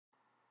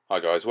Hi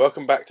guys,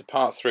 welcome back to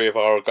part 3 of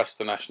our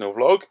Augusta National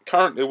vlog.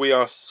 Currently we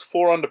are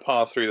 4 under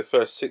par through the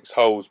first 6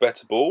 holes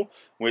better ball.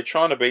 We're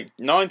trying to beat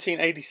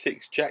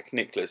 1986 Jack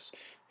Nicklaus,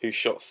 who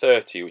shot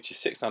 30, which is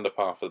 6 under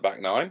par for the back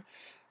 9.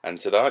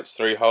 And tonight's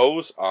 3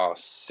 holes are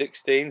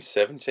 16,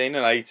 17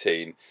 and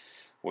 18.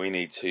 We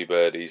need 2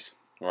 birdies.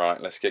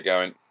 Right, let's get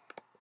going.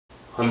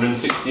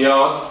 160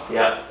 yards?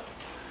 Yeah.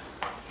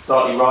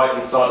 Slightly right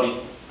and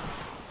slightly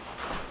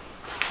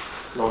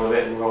long of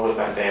it and roll it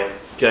back down.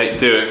 Okay,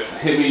 do it.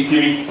 Give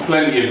me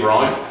plenty of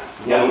right.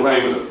 Yeah.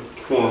 Aim at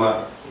the corner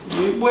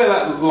that. Where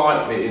that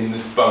light bit in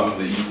this bump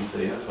that you can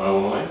see, that's where I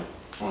want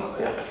to aim.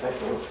 Yeah,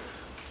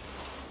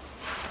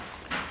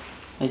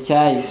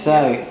 okay. Okay,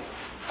 so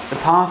the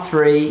par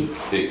 3.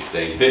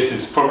 16. This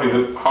is probably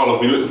the hole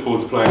I've been looking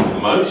forward to playing the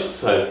most,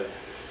 so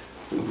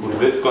looking forward to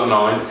this. Got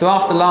 9. So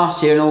after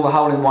last year and all the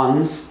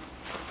hole-in-ones,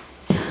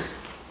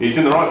 He's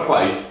in the right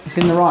place. it's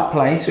in the right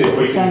place Yeah, with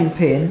we the can- same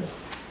pin.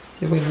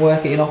 See if we can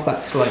work it in off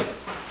that slope.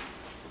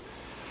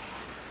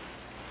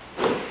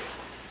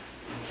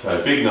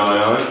 So big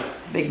 9-iron.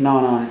 Big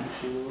 9-iron.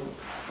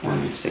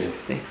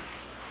 160.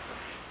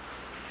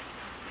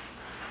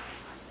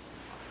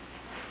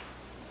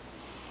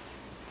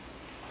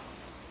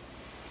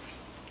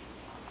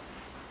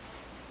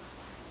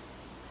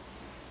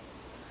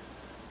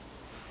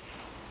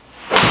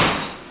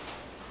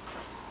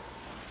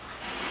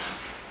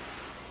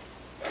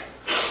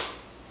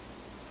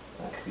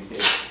 That could be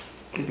good.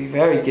 Could be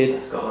very good.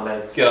 It's got my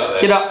legs. Get up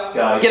there. Get up!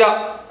 Go. Get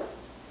up!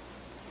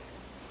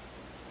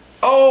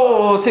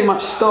 Oh, too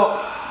much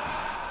stop.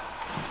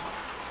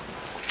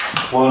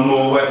 One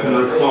more weapon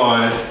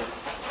required.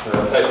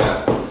 Take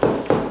that.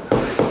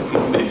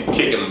 He's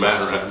kicking the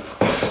mat around.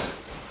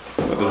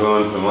 Not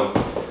designed for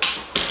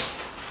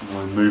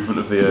my movement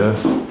of the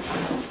earth.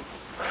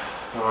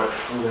 Alright,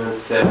 I'm going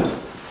 7.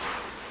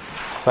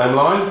 Same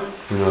line?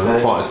 No,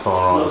 not quite as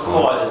far right.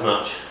 Not quite as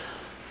much.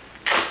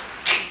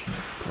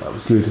 That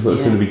was good. I thought it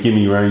was going to be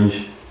gimme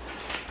range.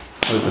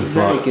 Open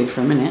Very flight. good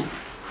for a minute.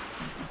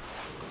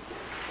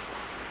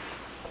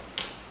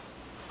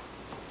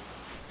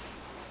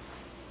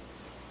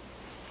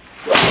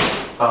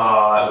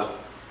 Ah,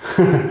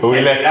 Are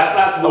we left?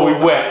 that's Are we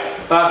water. wet?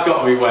 That's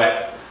got to be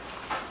wet.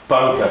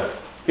 Bunker.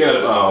 Get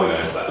up. Oh, we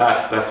know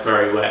that. That's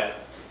very wet.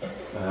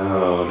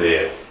 Oh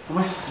dear.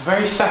 It's a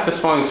very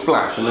satisfying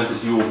splash unless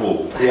it's your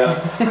ball. Yeah.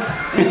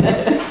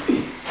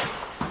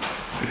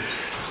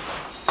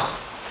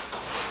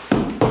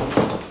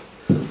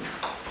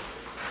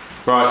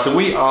 Right, so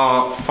we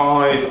are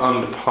 5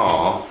 under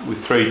par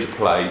with 3 to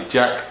play.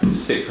 Jack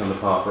 6 under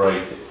par for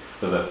 80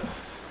 for the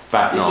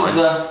back 9.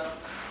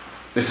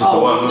 This is the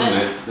one, wasn't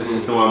it? This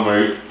is the one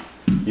where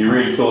you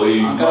really thought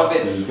he was Go a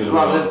going bit, to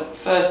right, win. the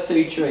first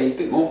 2 trees, a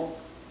bit more.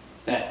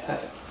 There,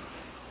 perfect.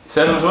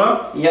 7 as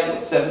well? Yep,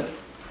 got 7.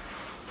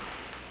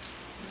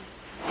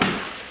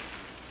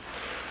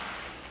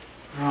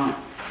 Right.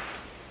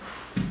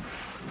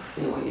 Let's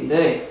see what you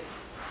do.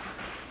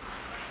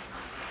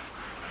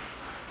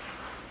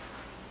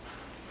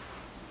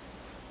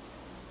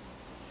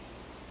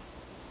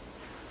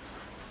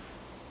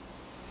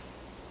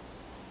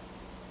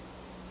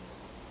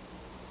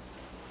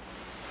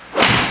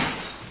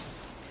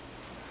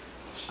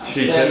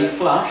 She Fairly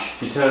flush.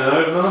 She turning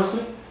over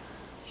nicely?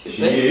 Should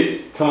She be.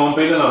 is. Come on,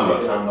 be the number.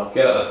 Be the number.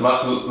 Get up, that's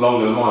much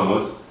longer than mine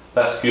was.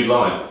 That's a good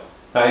line.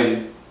 That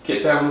is,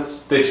 get down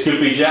this could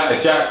be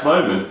a Jack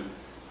moment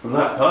from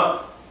that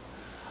putt.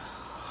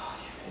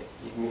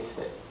 You've missed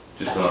it.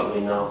 Just That's gone up,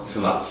 really nasty. just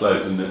gone up the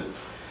slope, didn't it?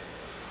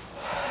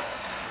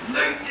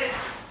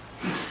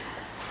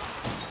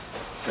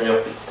 3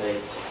 off the tee.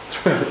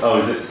 Oh,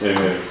 is it?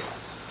 Yeah.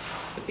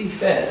 To be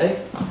fair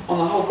though, on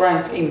the whole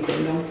grand scheme of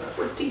things, I'm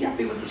pretty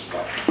happy with the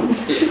strike.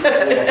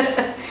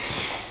 Yeah.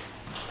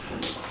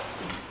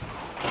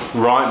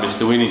 Right,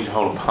 mister, we need to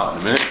hold a putt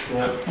in a minute.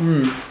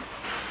 Yep.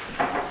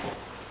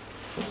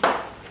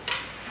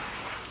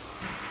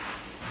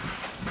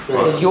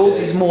 Because yours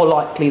is more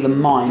likely than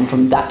mine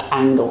from that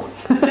angle.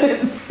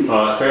 Right, 3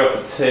 off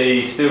the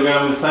tee. Still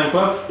going with the same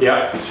club?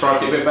 Yeah. You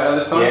strike it a bit better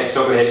this time? Yeah, it's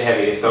not going to hit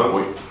heavy this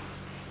time.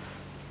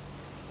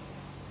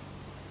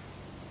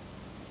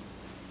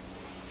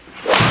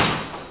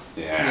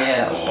 Yeah,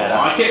 that's more better.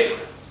 like it.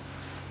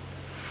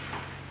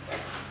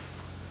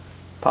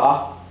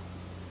 Par.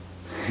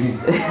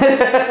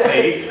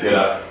 Please. Get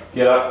up,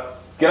 get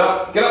up, get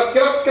up, get up,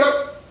 get up, get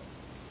up.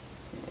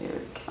 Here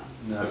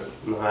we go.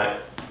 No, Right.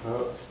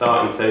 Well,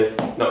 starting to.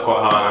 Not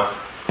quite high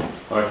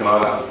enough. I reckon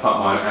I'll have to putt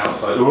mine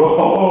outside.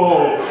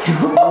 Whoa!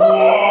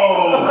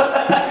 Whoa!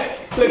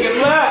 Look at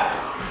that!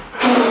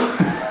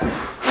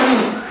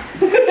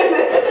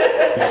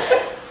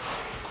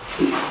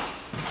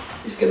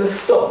 Just gonna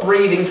stop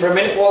breathing for a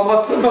minute while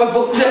I put my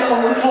ball down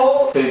on the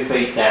floor. 2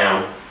 feet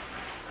down.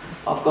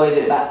 I've got it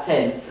at that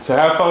 10. So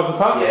how far's the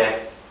putt? Yeah.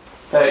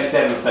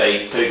 37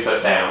 feet, 2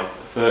 foot down.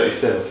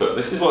 37 foot.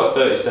 This is what a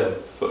 37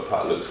 foot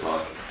putt looks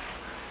like.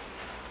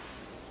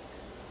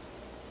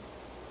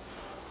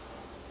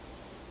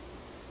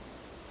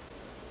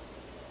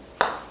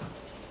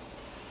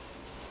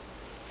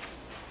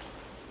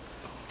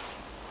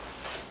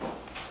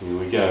 Here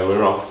we go,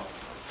 we're off.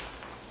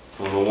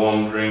 On a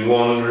wandering.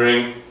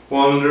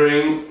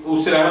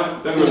 Oh, sit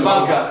down. Don't In the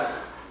bunker.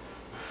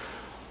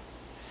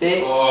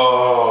 Sit.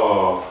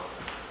 Oh,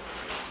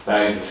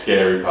 that is a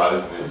scary part,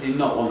 isn't I it? do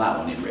not want that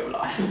one in real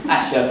life.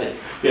 Actually, I do.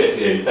 Yes,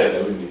 yeah, you'd take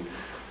that, wouldn't you?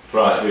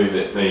 Right, who's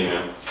it? Me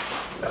now.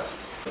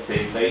 2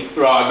 feet.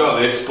 Right, I got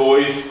this,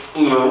 boys.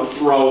 I'm gonna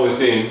roll this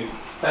in.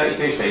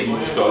 32 feet. You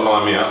just got to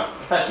line me up.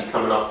 It's actually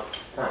coming off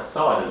that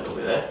side a little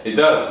bit there. It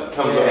does. It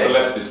comes off Yeah. the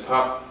left, this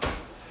putt.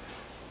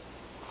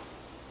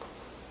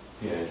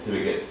 Yeah, until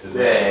it gets to the...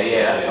 There,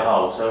 yeah, that's the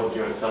hole. So, do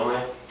you reckon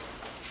somewhere?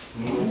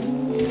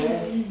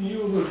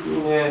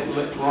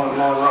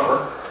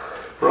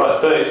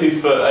 Right, 32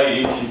 foot 8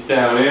 inches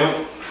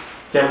downhill.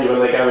 Generally, when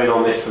they go in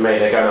on this, for me,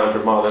 they're going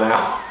 100 miles an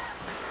hour.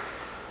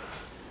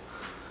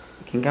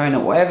 It can go in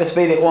at whatever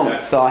speed it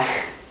wants, Si.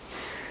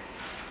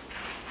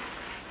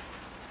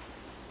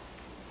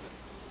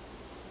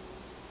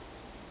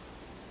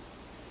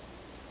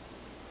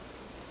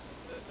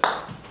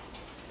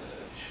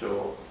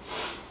 Sure.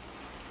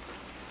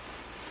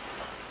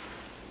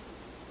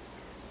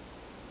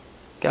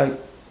 Go.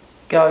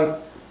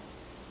 Go.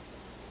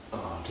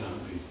 Oh,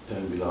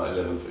 don't be like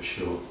 11 foot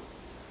short.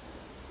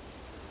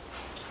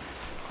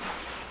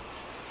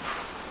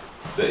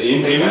 The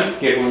in That's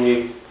giving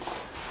you.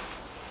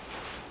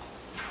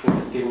 I think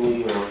it's giving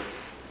you.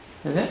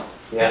 Is it?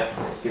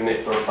 Yeah, it's giving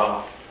it for a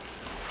par.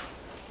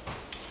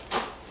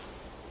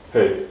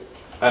 Who?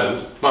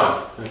 Adams?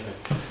 Mine? Okay.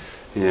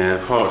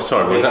 Yeah, oh,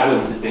 sorry, I boys. think That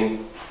Adams was, has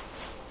been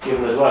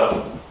given as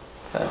well.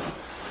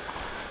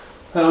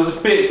 that was a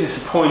bit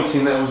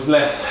disappointing that it was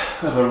less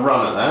of a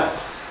run at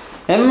that.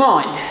 Never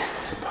mind.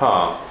 It's a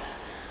par.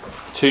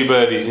 2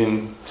 birdies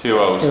in 2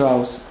 holes. 2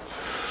 holes.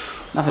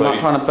 Nothing like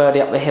trying to birdie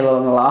up the hill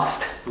on the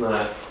last.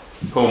 No.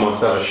 Paul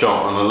must have a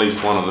shot on at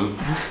least one of them.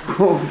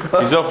 Oh,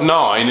 God. He's off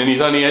 9 and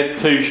he's only had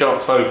 2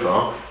 shots so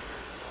far.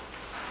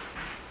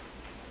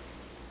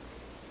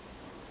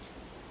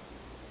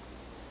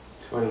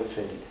 $20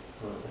 feet.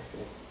 Right,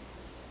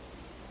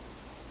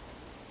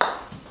 okay.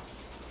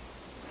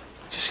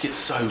 I just get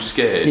so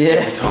scared Yeah.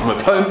 every time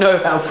I Don't know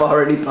how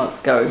far any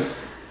putt's going.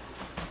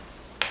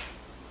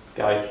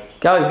 Go.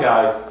 Go.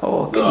 Go.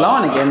 Oh, good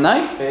line again though.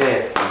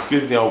 Yeah. It's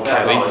good the old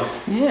That caddy. line.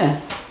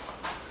 Yeah.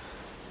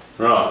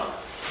 Right.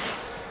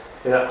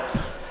 Yeah.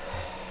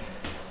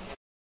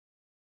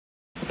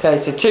 Okay,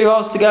 so 2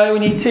 holes to go. We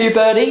need 2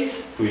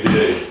 birdies. We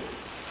do.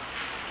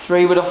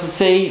 3 wood off the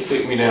tee.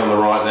 Stick me down the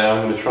right there.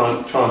 I'm going to try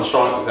and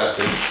strike. That's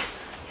it.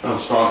 Try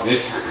and strike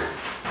this.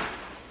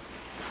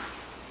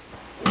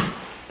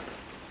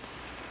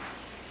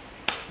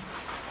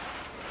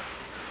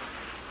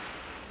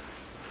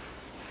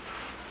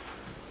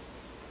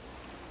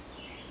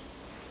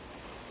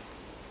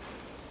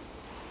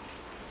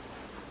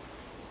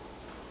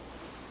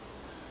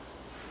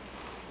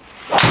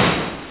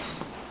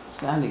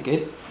 Sounded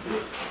good.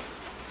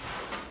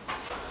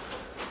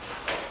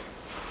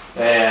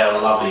 Yeah,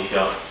 lovely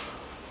shot.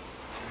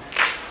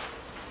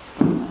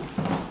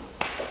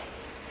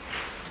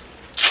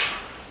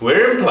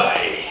 We're in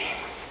play.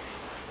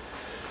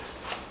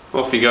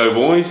 Off you go,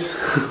 boys.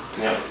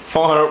 Yep.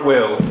 Fire at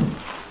will.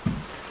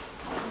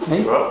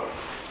 Me? Right.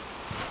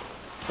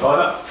 Right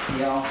up.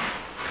 Yeah.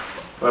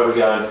 Where are we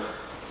going?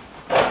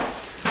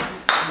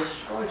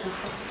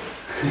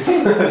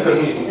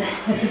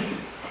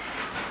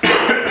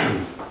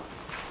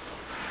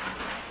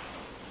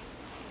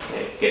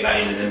 Yeah, get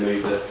that in and then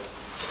move the.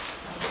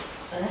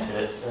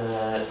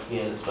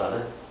 Yeah, that's about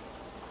it.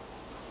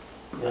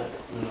 Yeah,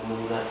 and then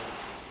move that.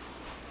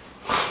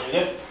 There you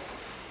go.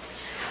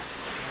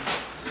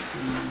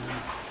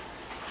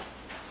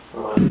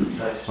 Right,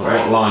 so straight.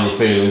 What line you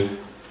feeling?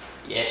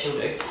 Yeah, she'll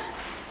do.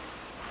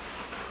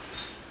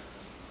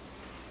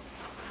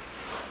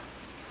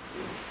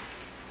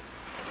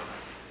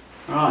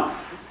 Right,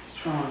 let's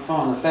try and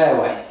find the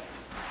fairway.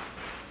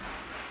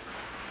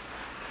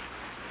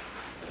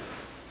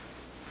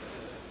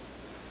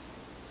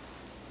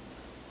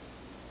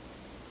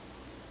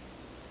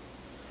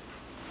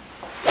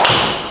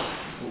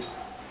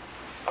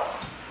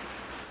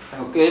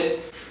 Felt good.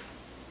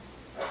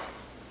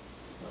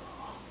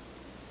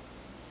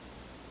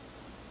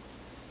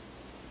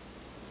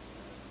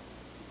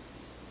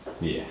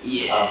 Yes.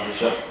 Yeah. Lovely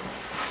shot.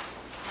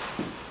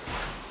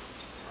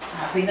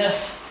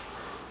 Happiness.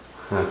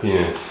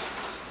 Happiness.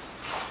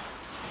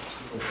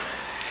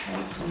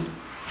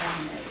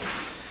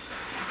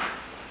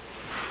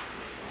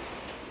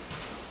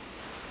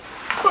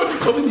 Only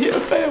got in here a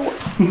fairway.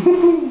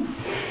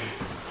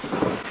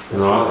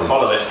 Right.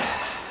 Follow it.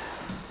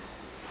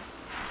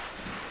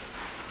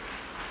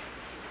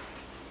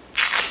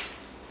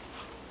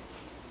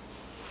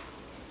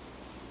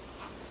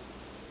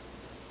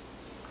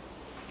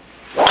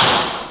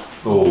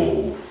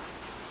 Oh.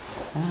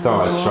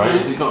 Started straight.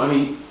 Has it got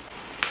any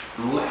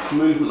left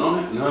movement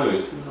on it? No,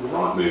 it's got a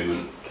right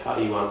movement.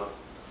 Cutty one.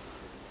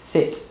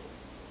 Sit.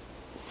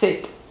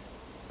 Sit.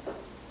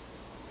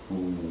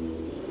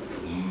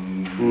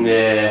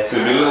 Yeah.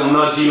 Could be a little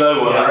nudgy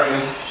low one, I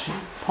reckon.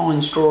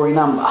 Pine strawy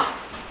number.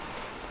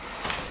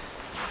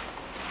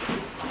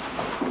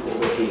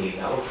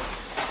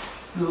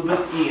 A little bit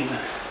in.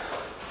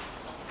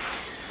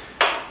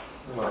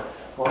 Right,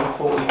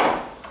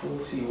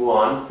 140,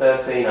 41,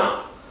 13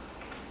 up.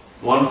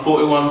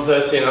 141,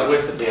 13 up.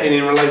 Where's the pin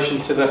in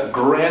relation to that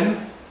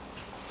gren?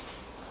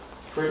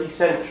 Pretty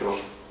central.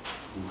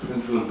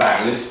 From the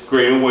back. This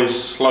green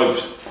always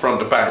slopes front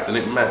to back, doesn't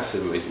it?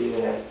 Massively.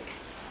 Yeah.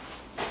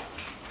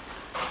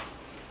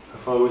 How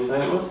far were we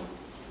saying it was?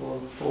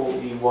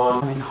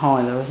 141. I mean,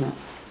 high though, isn't it?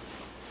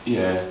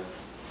 Yeah.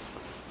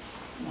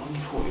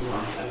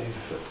 141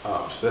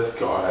 up, so that's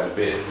got to add a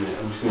bit, isn't it?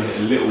 I'm just going to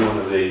hit a little one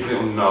of these,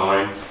 little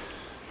 9.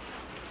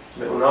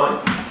 Little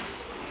 9.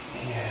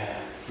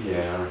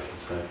 Yeah, I reckon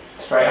so.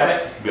 Straight at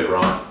it. Just a bit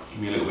right.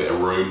 Give me a little bit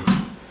of room.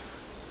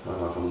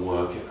 And I can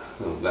work it.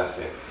 Oh, that's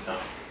it.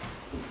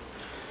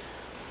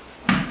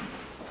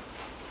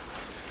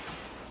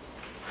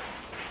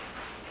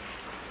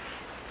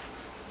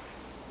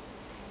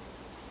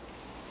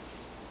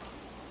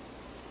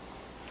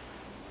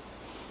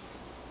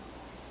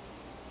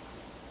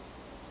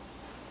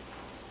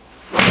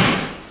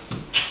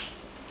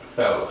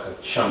 Felt like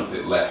I chunked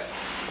it left.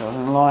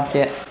 Doesn't like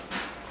it.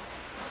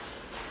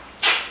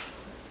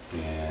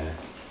 Yeah.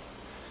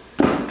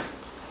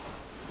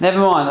 Never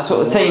mind, that's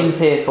what the team's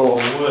here for.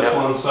 Worst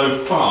one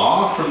so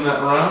far from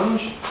that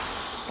range.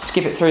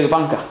 Skip it through the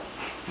bunker.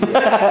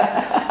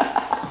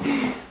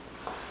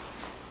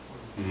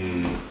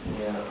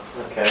 Yeah,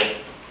 okay.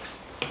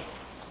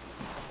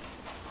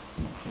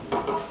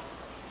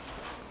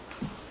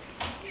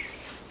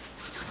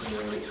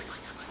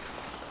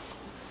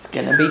 It's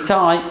gonna be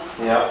tight.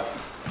 Yeah.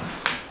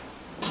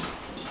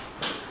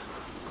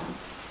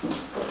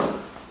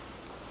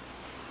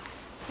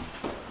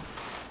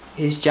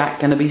 Is Jack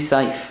gonna be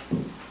safe?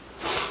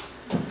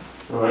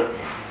 Right.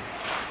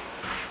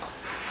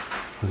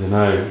 I don't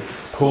know.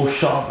 It's Paul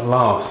shot at the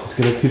last. It's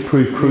going to could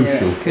prove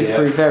crucial. Yeah, could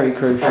prove very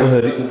crucial.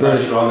 Putting the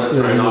pressure on, that's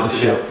very nice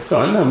of you. It's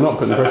alright, no, I'm not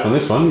putting the pressure on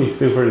this one. You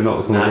feel free to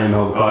knock this one in the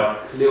whole pipe.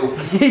 Right, little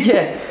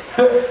Yeah.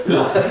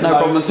 No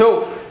problem at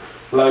all.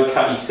 low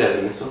cutty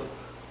 7 this one.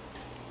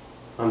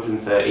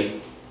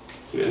 130.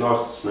 Keep it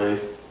nice and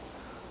smooth.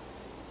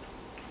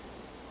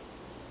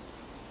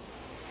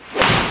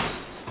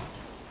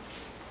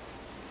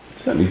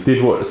 Certainly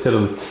did what it said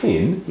on the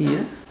tin.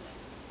 Yes.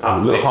 A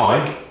little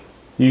high.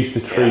 Use the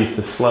trees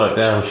to slow it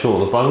down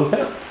short of the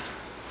bunker.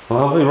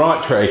 Lovely,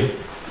 right tree.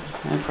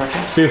 No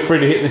pressure. Feel free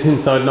to hit this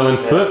inside 9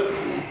 foot.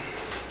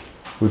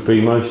 Would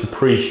be most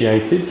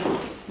appreciated.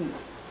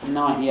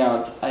 90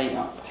 yards, 8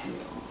 up.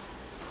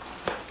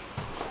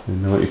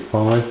 And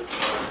 95.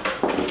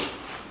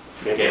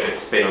 I'm going to get a bit of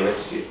spin on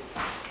this.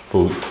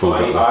 Balls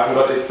I up haven't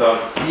got this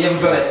side. You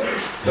haven't got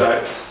it.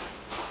 So.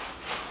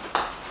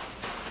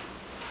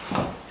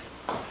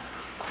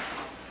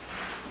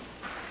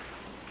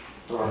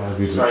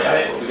 Right, straight at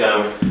it, what are we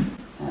going with?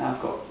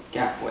 I've got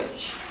gap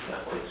wedge.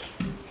 That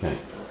wedge. Okay.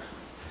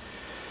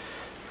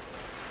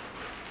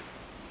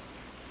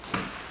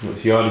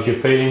 What's yardage you're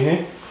feeling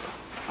here?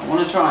 I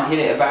want to try and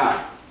hit it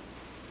about,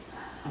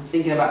 I'm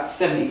thinking about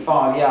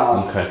 75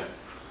 yards. Okay.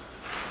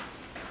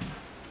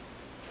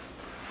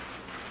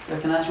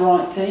 Reckon that's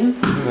right, team?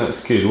 I think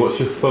that's good. What's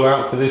your full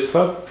out for this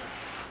club?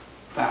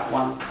 About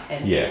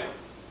 110. Yeah.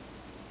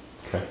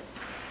 Okay.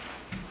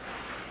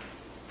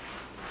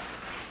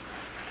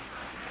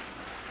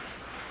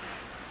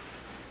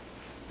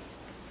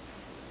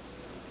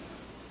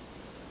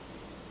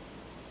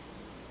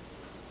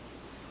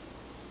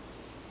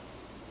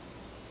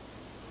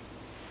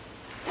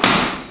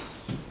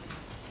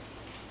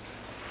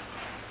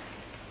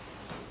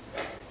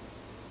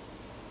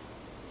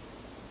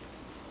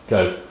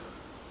 Go.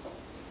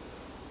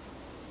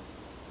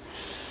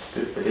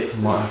 Good for this.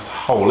 Might have to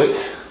hole it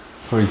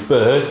for his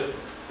bird.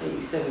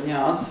 87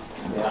 yards.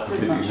 Yeah,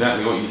 Pretty much.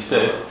 Exactly what you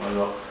said. why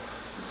not?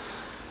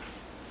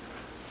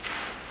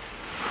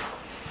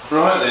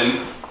 Right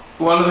then,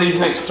 one of these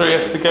next 3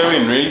 has to go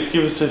in really to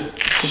give us a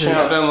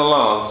shout down the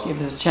last.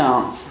 Give us a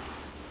chance.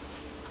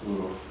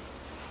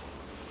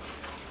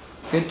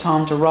 Good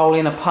time to roll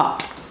in a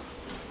putt.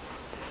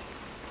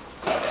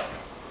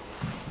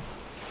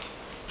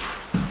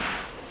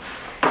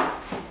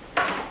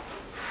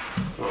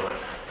 Right.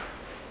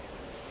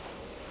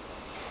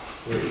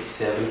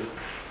 37.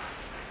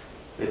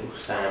 Little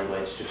sand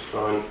wedge, just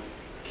try and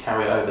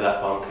carry it over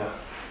that bunker.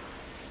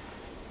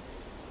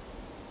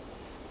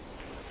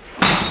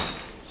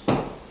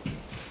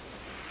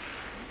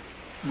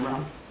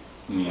 Run.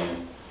 Yeah.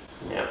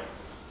 Yeah.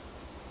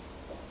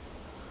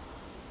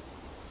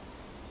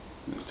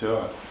 It's too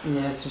hard.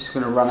 Yeah, it's just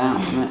going to run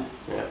out, isn't it?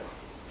 Yeah.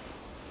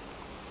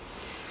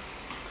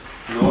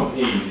 Not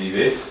easy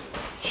this.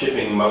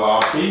 Chipping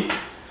malarkey.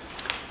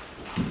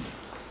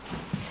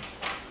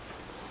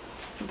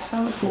 It's so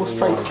much more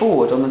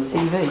straightforward on the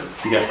TV.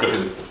 Yeah,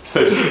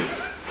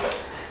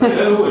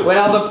 When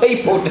other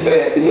people do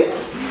it.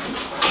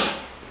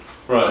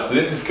 right, so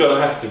this has got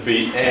to have to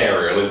be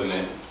aerial, isn't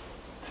it?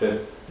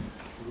 To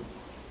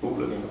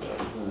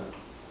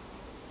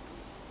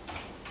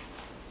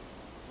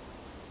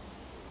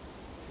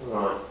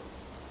Right.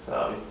 So,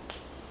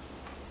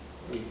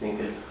 what are you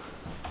thinking?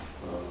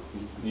 well,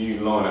 You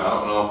line it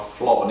up and I'll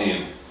flop it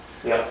in.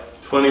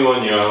 Yep.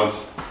 21 yards.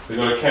 We've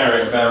got to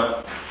carry it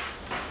about.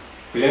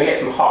 We're going to get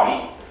some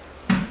height.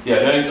 Yeah,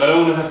 I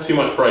don't want to have too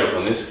much break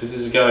on this because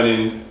this is going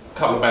in a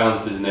couple of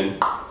bounces and then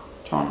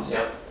Trying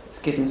to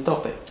skid and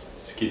stop it.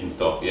 skid and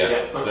stop. Yeah.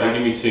 Yep, So okay. don't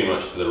give me too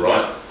much to the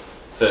right. Yep.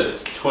 So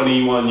it's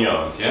 21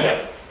 yards. Yeah.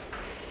 Yep.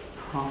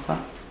 Half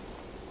that.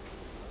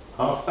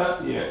 Half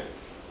that. Yeah.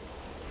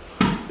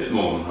 A bit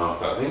more than half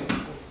that, I think.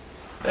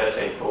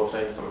 13,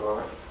 14, something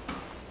like that.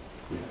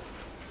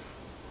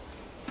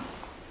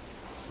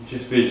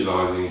 Just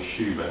visualising a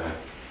shoe bag.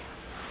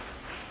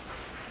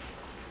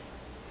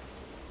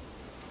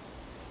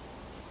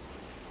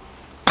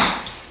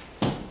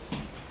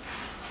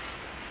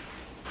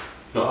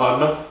 Not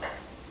hard enough?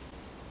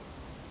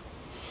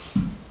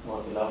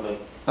 Might be lovely.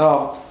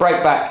 Oh,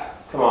 break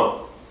back. Come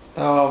on.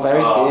 Oh, very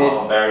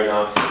Oh, very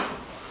nice. good.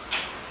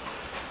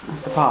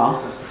 That's the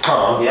par. That's the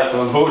par. Yep.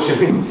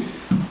 Unfortunately.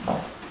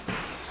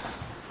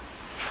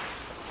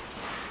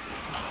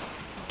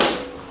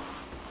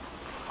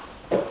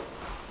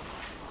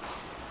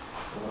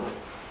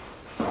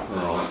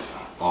 Right,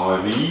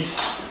 Ivies.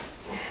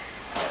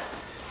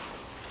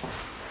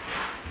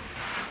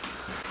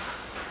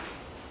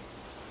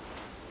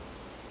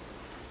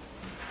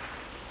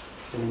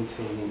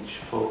 Inch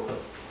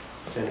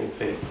 17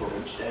 feet 4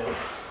 inch down.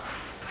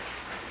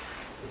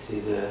 This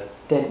is a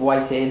Dead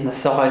weight in the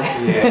side.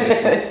 yeah.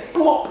 This is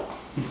Plop.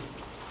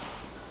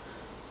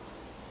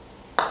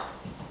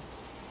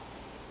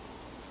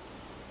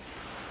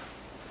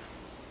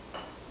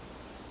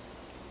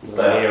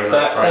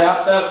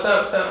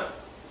 Stop.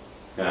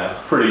 Yeah, it's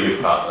a pretty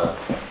good putt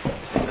there.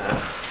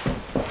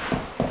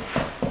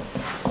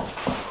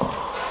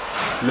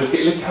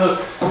 Look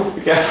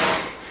how.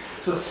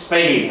 The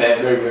speed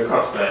they're moving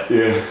across there.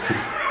 Yeah.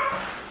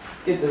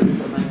 It's good that it's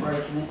got no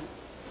break in it.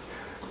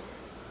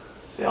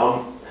 See,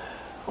 I'm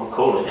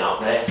calling it up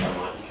there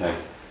somewhere. Okay.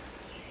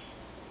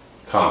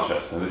 Can't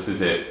trust them. This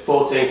is it.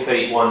 14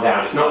 feet, 1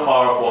 down. It's not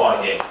far off what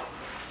I hit.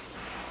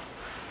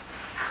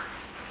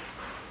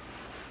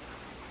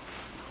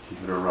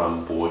 Give it a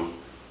run, boy.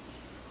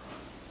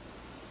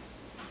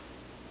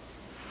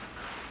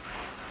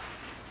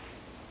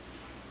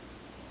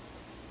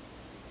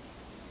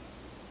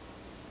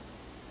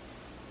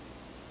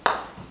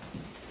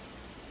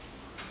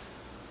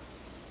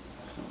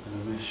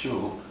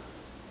 Sure.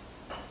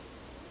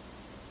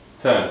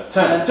 Turn.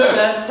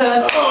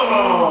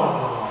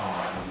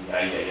 Oh!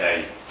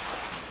 Yay.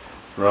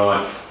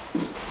 Right.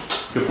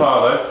 Good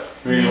par though.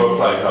 Really well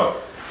played, Carl.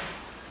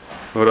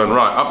 Well done.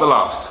 Right, up the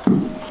last.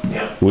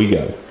 Yeah. We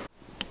go.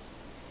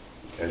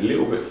 Okay, a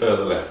little bit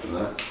further left than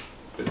that.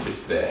 But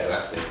just there,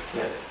 that's it.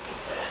 Yeah.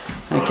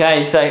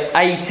 Okay, so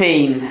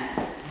 18.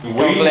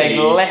 Dog leg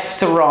left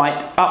to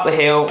right, up the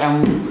hill,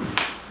 and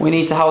we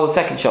need to hold the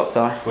second shot,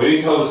 Si. We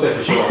need to hold the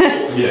second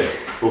shot. Yeah.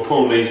 Well,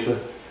 Paul needs to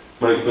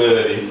make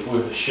birdie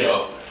with a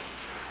shot.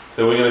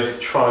 So we're going to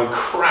try and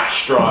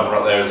crash driver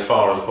up there as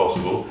far as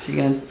possible. So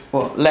you're going to,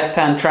 what,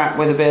 left-hand trap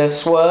with a bit of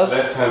swerve?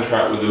 Left-hand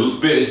track with a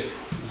bit,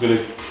 we're going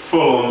to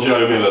full on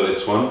Joe Miller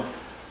this one.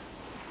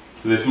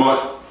 So this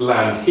might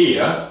land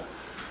here,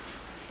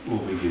 will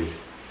be good.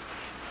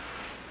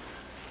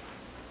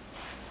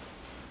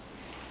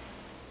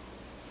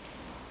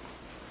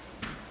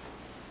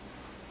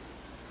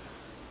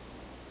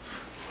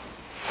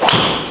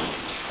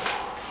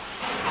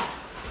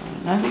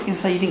 No, you can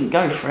say you didn't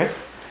go for it.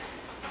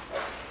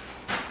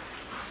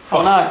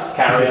 Oh no.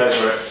 Carry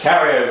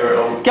over it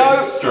all.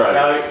 Go.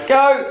 Straight.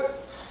 Go.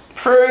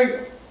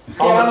 Through.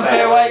 Get on the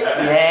fairway.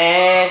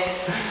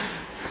 Yes.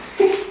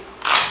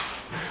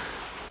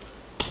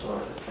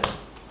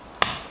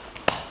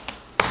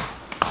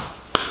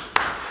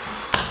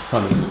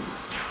 Fun, isn't it?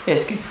 Yeah,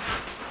 it's good.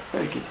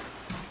 Very good.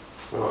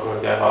 Right, I'm going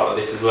to go hard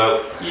at this as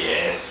well.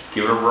 Yes,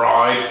 give it a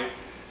ride.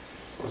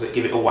 What was it?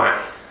 Give it a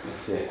whack.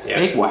 That's it. Yeah.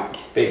 Big whack.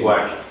 Big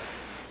whack.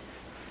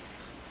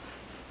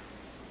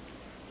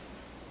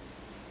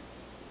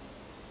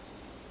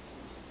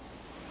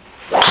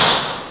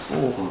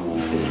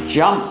 Ooh.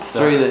 Jump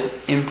through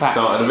the impact.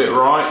 Started a bit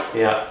right.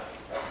 Yeah.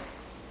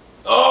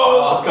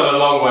 Oh! That's got a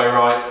long way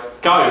right.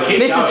 Go, keep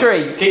Miss going. the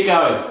tree. Keep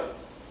going.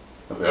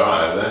 I'll be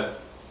alright over there.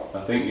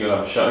 I think you'll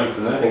have a shot in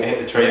from I there. think I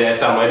hit the tree there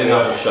somewhere, didn't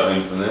You'll have I? a shot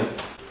in from there.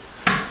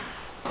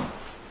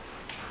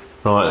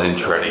 Right then,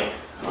 Treddy.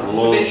 Just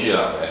Launch a bit- it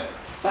up there.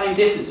 Same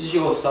distance as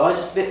your side,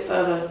 just a bit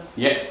further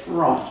Yep.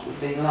 right would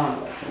be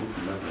lovely.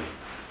 Lovely.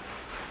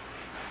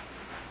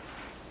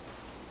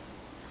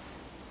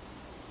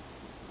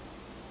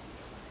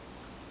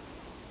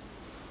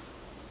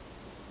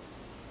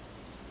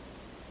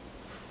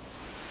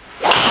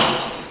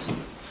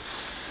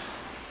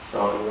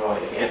 Starting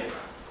right again.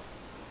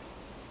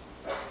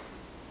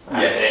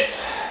 That's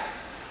Yes.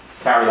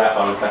 it. Carry that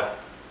bunker.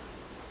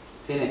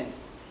 Seen it?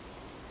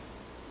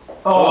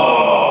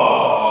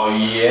 Oh,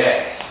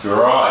 yes.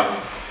 Right.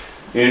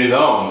 It is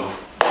on.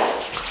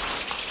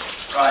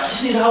 Right,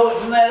 just need to hold it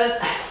from there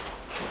then.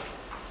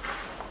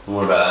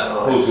 What about that?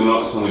 Right. Paul's going to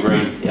knock us on the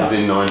green Yeah.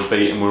 within 9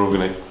 feet and we're all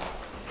going to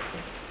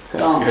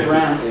Dance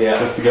around. Yeah.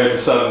 Have to go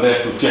to sudden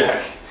death with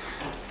Jack.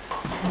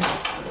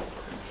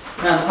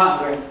 Round the putt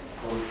green.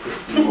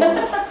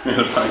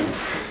 151.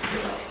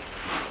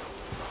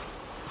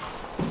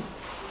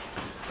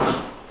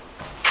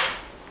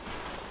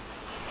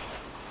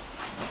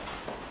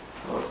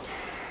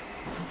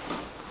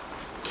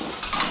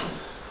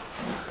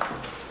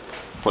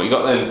 What you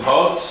got then,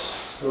 pods?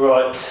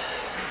 Right.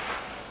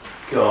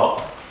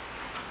 Got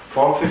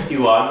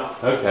 151.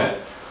 Okay.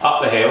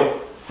 Up the hill.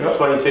 Yep.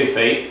 22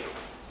 feet.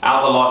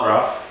 Out the light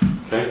rough.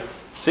 Okay.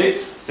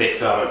 6?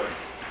 6 over.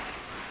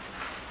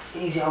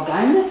 Easy old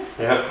game then.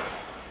 Yep.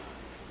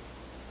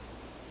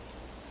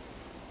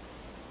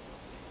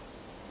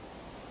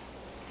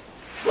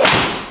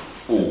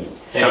 Ooh.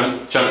 Yeah.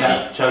 Chunky.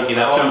 Yeah, chunky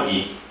that one.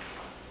 Chunky.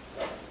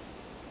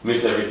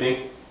 Miss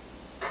everything.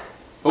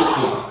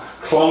 Oh,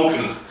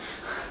 clonking.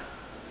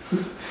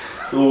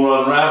 It's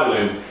all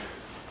unravelling.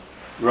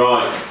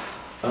 Right.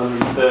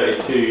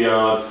 132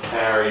 yards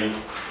carry.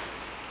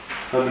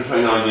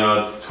 129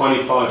 yards.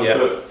 25 Yep.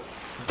 foot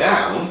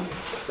down.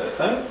 Is that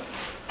so?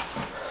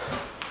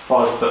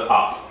 5 foot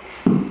up.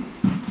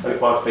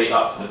 25 feet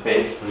up to the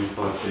pin.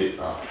 25 feet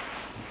up.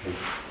 Okay.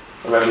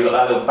 Remember, you've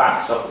got that little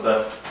backstop at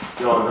the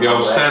The old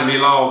there. Sandy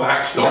Lyle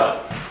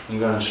backstop. Yep. I'm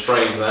going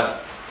straight for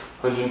that.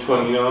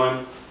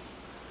 129.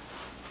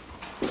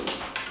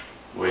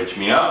 Wedge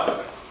me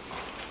up.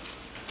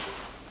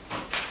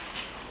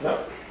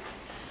 Yep.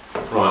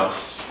 Right,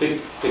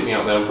 stick me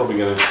up there. I'm probably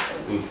going to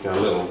need to go a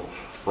little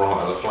right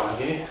of the flag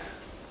here.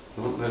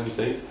 Oh, let me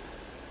see.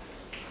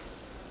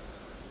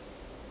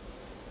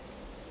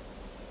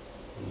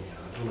 Yeah,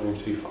 I don't want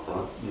to go too far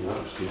right. Yeah,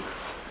 that's good.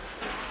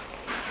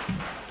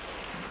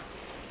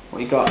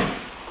 What you got?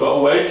 Got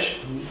a wedge.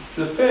 It's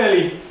a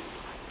fairly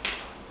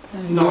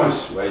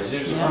nice wedge.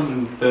 It's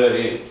 130.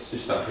 It's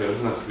just up here. It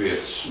doesn't have to be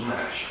a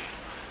smash.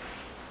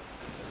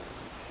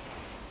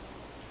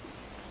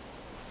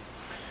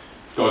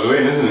 Got to go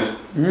in, isn't it?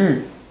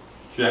 Mm.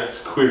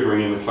 Jack's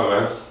quivering in the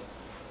clubhouse.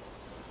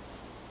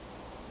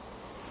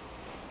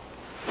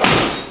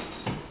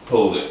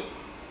 Pulled it.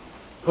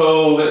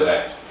 Pulled it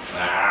left.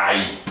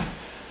 Aye.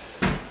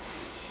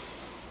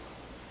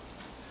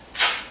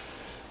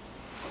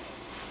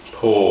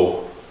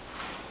 Poor.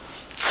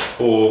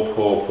 Poor,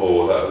 poor,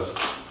 poor. That was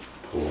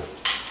poor.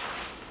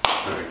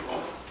 Very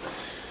poor.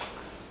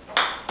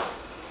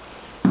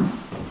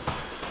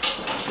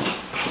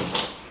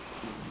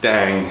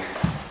 Dang.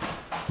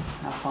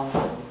 How far was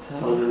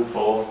it?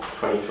 104,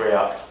 23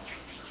 up.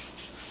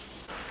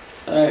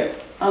 So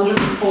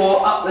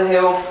 104 up the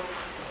hill,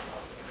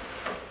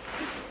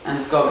 and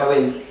it's got to go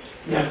in.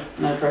 Yeah.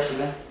 No pressure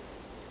there.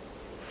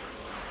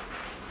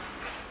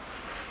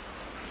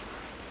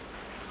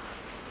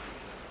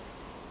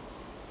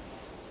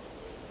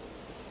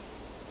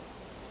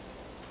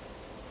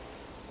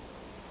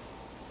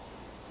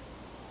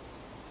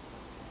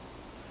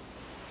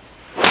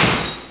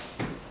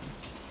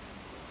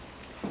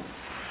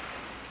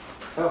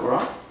 Felt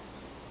right.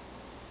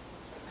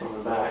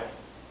 Coming back.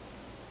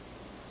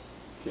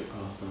 Get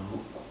past the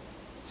hole.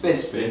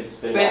 Spin. Spin.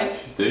 Spin.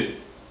 Should do.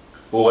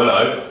 Oh,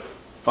 hello.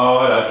 Oh,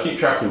 hello. Keep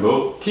tracking,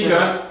 ball. Keep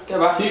going. Go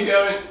back. Keep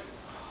going.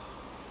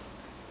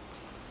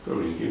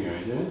 Probably keep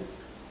going, isn't it?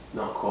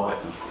 Not quite.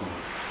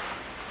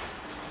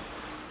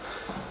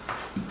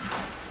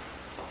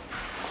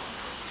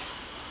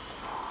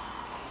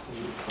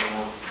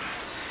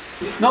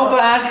 Not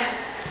bad.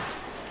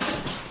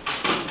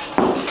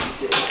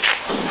 6.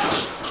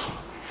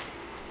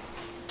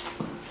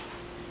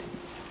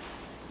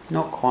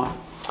 Not quite.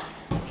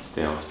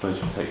 Still, I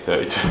suppose we'll take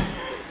 32.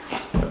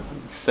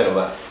 Settle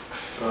that.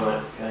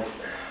 Right, okay.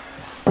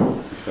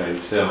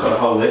 Settle I've got to that.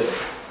 hold this.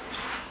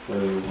 So, my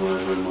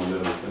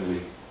little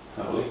fairly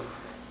heavily.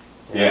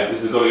 Yeah,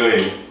 this has got to go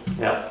in.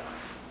 Yep.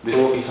 This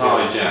is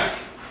high jack.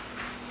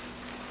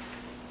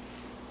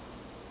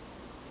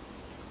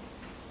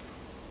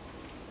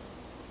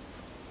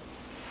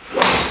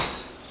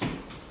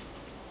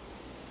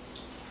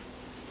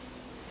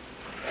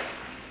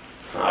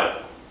 Right.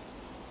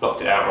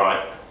 Blocked it out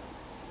right.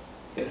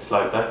 Get the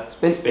slope there.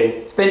 Spin.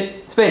 Spin.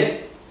 Spin.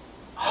 Spin.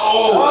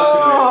 Oh,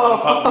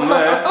 that's going to be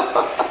a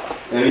fun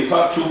putt from there. Any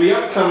putts will be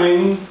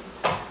upcoming.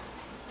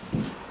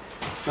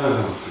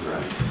 Oh,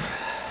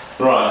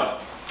 great. Right.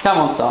 Come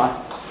on,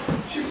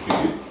 Si. Should be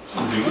good.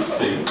 Should be good to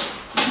see.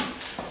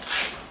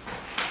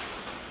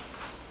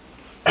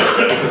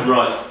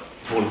 Right.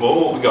 Ball,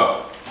 ball, what we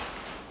got?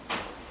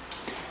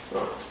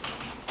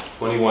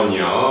 21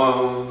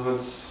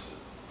 yards.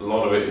 A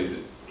lot of it is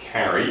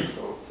carry.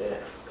 Oh, yeah.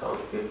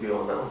 Can't give you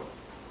on that one.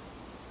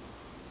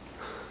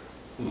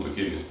 Oh my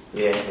goodness.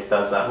 Yeah, it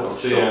does that. What's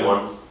What's the, the short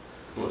ones?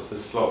 What's the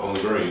slot on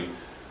the green?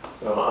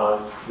 Right,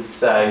 I would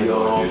say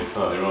you're. It's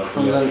slightly right to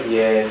From left. the,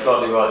 Yeah,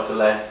 slightly right to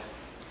left.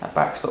 that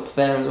backstop's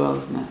there as well,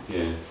 isn't it?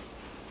 Yeah.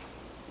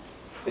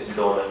 This is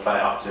the one that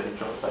back up to it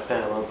drops back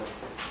down, won't it?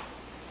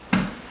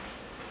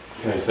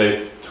 Okay,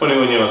 so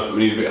 21 yards, but we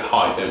need a bit of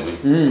height, don't we?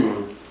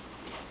 Mm.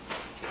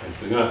 Okay,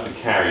 so we're going to have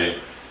to carry it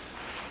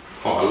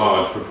quite a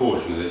large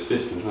proportion of this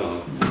distance,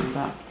 aren't we?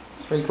 About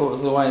 3/4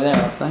 of the way there,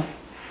 I'd say.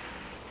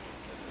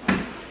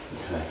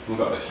 We've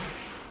got this.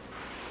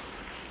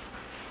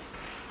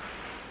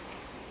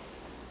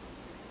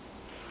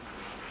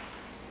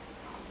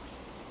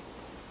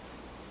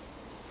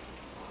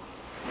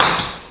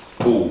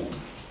 Ooh,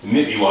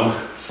 nippy one.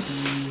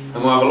 And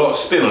we'll have a lot of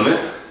spin on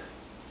it.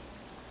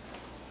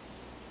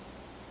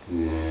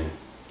 Yeah.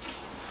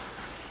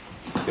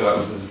 I feel like it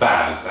was as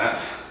bad as that.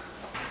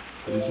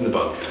 But it's in the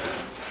bunker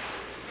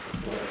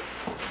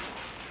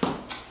now.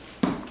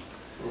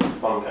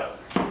 Bunker.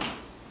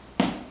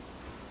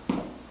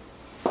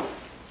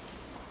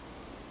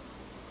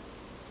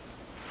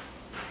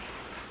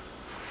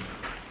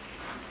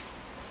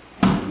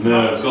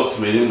 Nerves got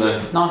to me, didn't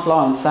they? Nice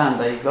lie on the sand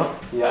there you've got.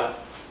 Yeah.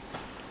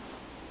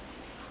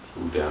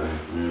 All down here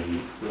from here, isn't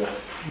it? Yeah.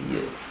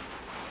 Yes.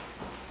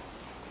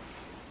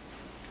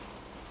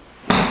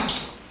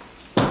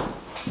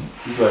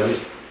 You guys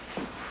just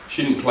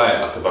shouldn't play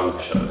it like a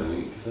bunker shot, I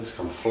think, because they just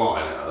come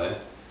flying out of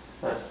there.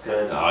 That's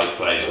good. Oh, he's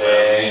played it well Yeah.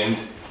 at the end.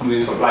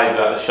 It plays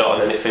out the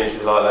shot and then it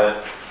finishes like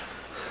that.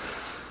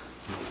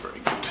 Not very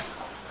good.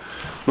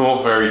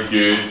 Not very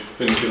good.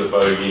 Finish with a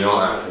bogey,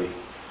 not happy.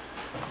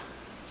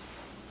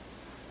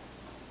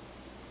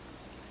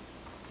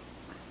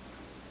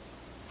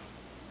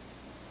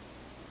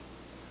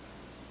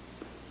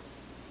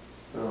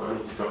 Oh, I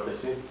need to drop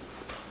this in.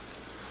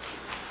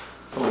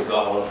 Someone's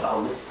got a hole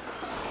on this.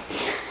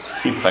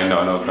 He played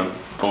 9 or something.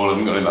 Paul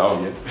hasn't got in the hole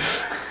yet.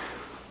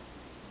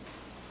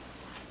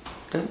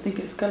 Don't think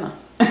it's gonna.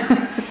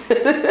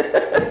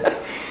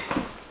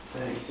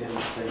 37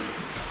 feet.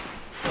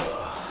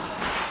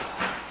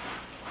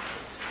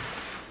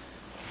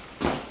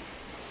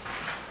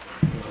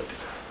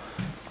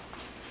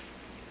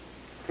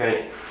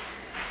 Okay.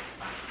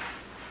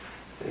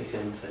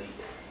 37 feet.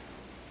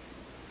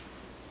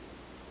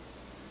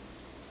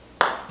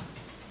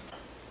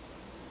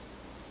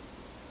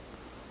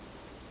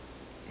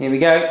 Here we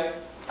go.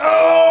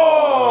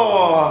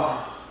 Oh!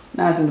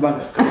 Now it's in the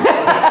bunker.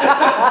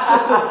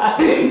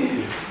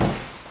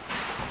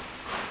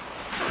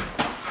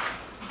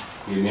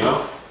 You in the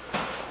hole?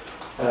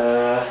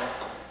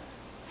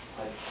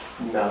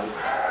 No.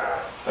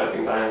 Don't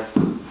think I am.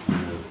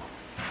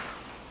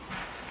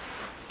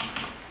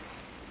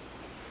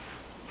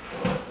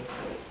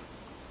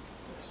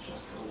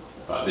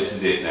 Right, this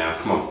is it now,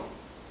 come on.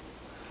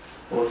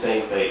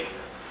 14 feet.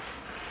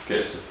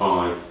 Get us to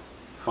 5.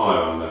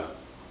 5 under.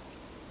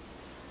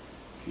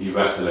 Get you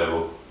back to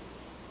level.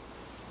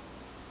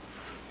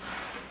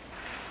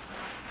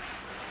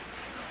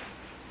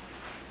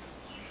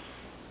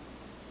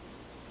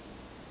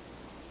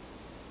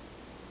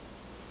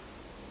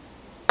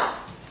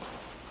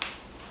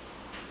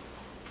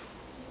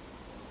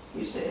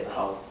 You sit at the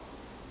hole.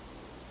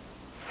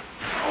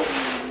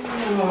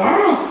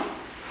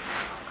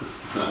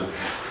 No.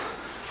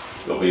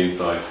 Got to be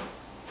inside.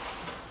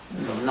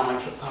 We've got 9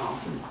 foot pass.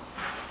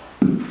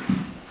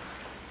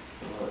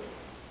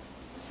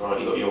 Right,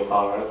 you got your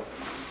par out.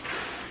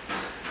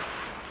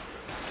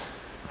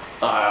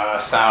 Ah,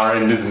 sour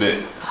end, isn't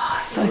it? Oh,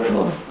 so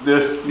cool.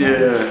 Just,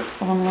 yeah.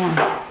 Online.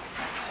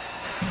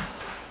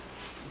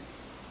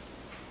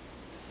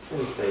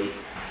 10 feet.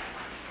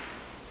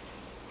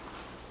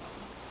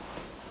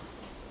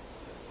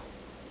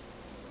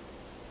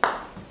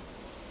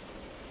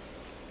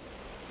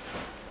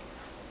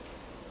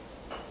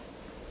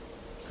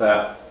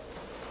 So.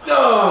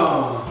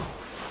 Oh!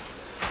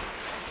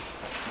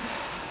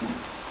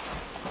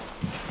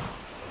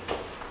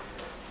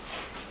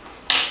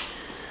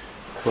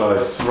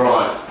 Close.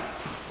 Right.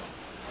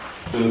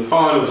 So in the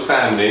final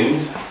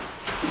standings,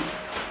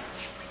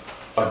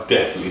 I'd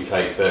definitely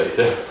take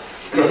 37.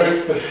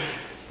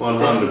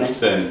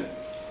 100%.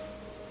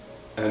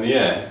 And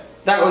yeah.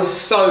 That was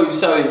so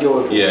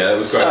enjoyable. Yeah, that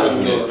was great, so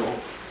wasn't enjoyable.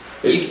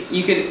 it?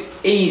 You could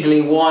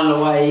easily wind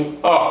away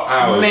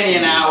Hours. many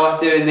an hour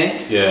doing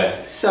this.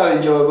 Yeah. So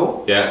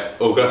enjoyable. Yeah.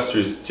 Augusta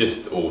is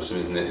just awesome,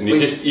 isn't it? And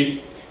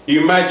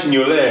you imagine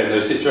you're there in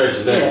those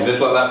situations, don't you? There's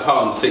like that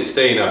part on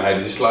 16 I had,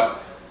 it's just like,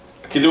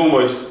 I could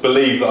almost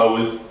believe that I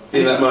was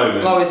in that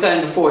moment. Like I was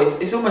saying before,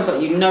 it's almost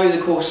like you know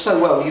the course so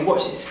well. You've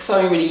watched it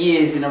so many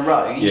years in a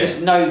row. You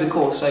just know the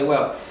course so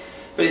well.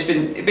 But it's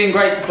been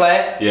great to play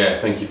it. Yeah,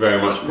 thank you very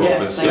much, Paul,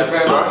 for thank you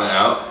very sorting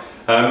much.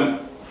 it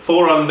out.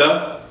 4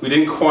 under. We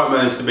didn't quite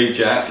manage to beat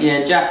Jack.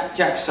 Yeah,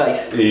 Jack's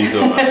safe. He's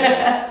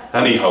alright.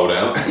 And he hold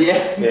out.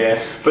 Yeah.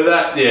 Yeah. But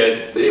that,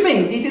 yeah. What do you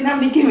mean? He didn't have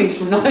any gimmicks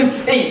from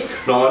 9 feet.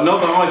 No, not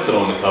that I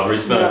saw on the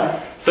coverage, no. No.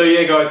 So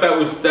yeah, guys, that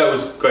was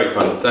great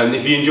fun. And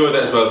if you enjoyed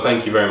that as well,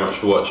 thank you very much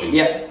for watching.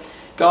 Yep.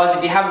 Guys,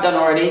 if you haven't done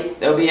already,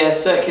 there'll be a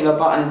circular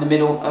button in the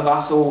middle of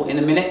us all in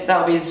a minute.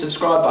 That'll be the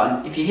subscribe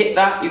button. If you hit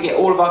that, you get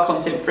all of our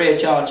content free of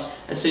charge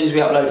as soon as we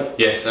upload it.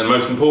 Yes, and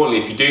most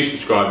importantly, if you do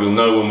subscribe, you'll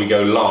know when we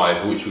go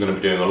live, which we're going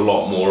to be doing a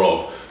lot more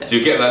of. So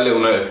you'll get that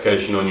little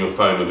notification on your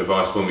phone or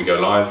device when we go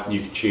live. You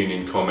can tune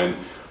in, comment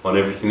on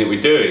everything that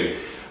we're doing.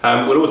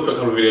 We'll always put a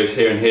couple of videos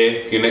here and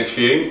here for your next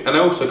viewing. And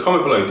also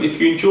comment below if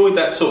you enjoyed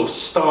that sort of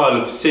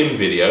style of sim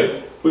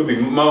video. We'd be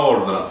more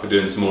than up for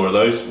doing some more of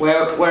those. Where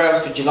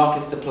else would you like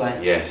us to play?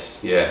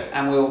 Yes, yeah.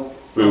 And we'll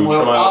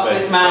We'll ask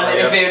this man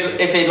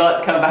if he'd like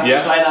to come back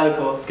and play another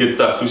course. Good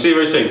stuff. So we'll see you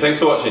very soon. Thanks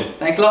for watching.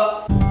 Thanks a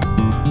lot.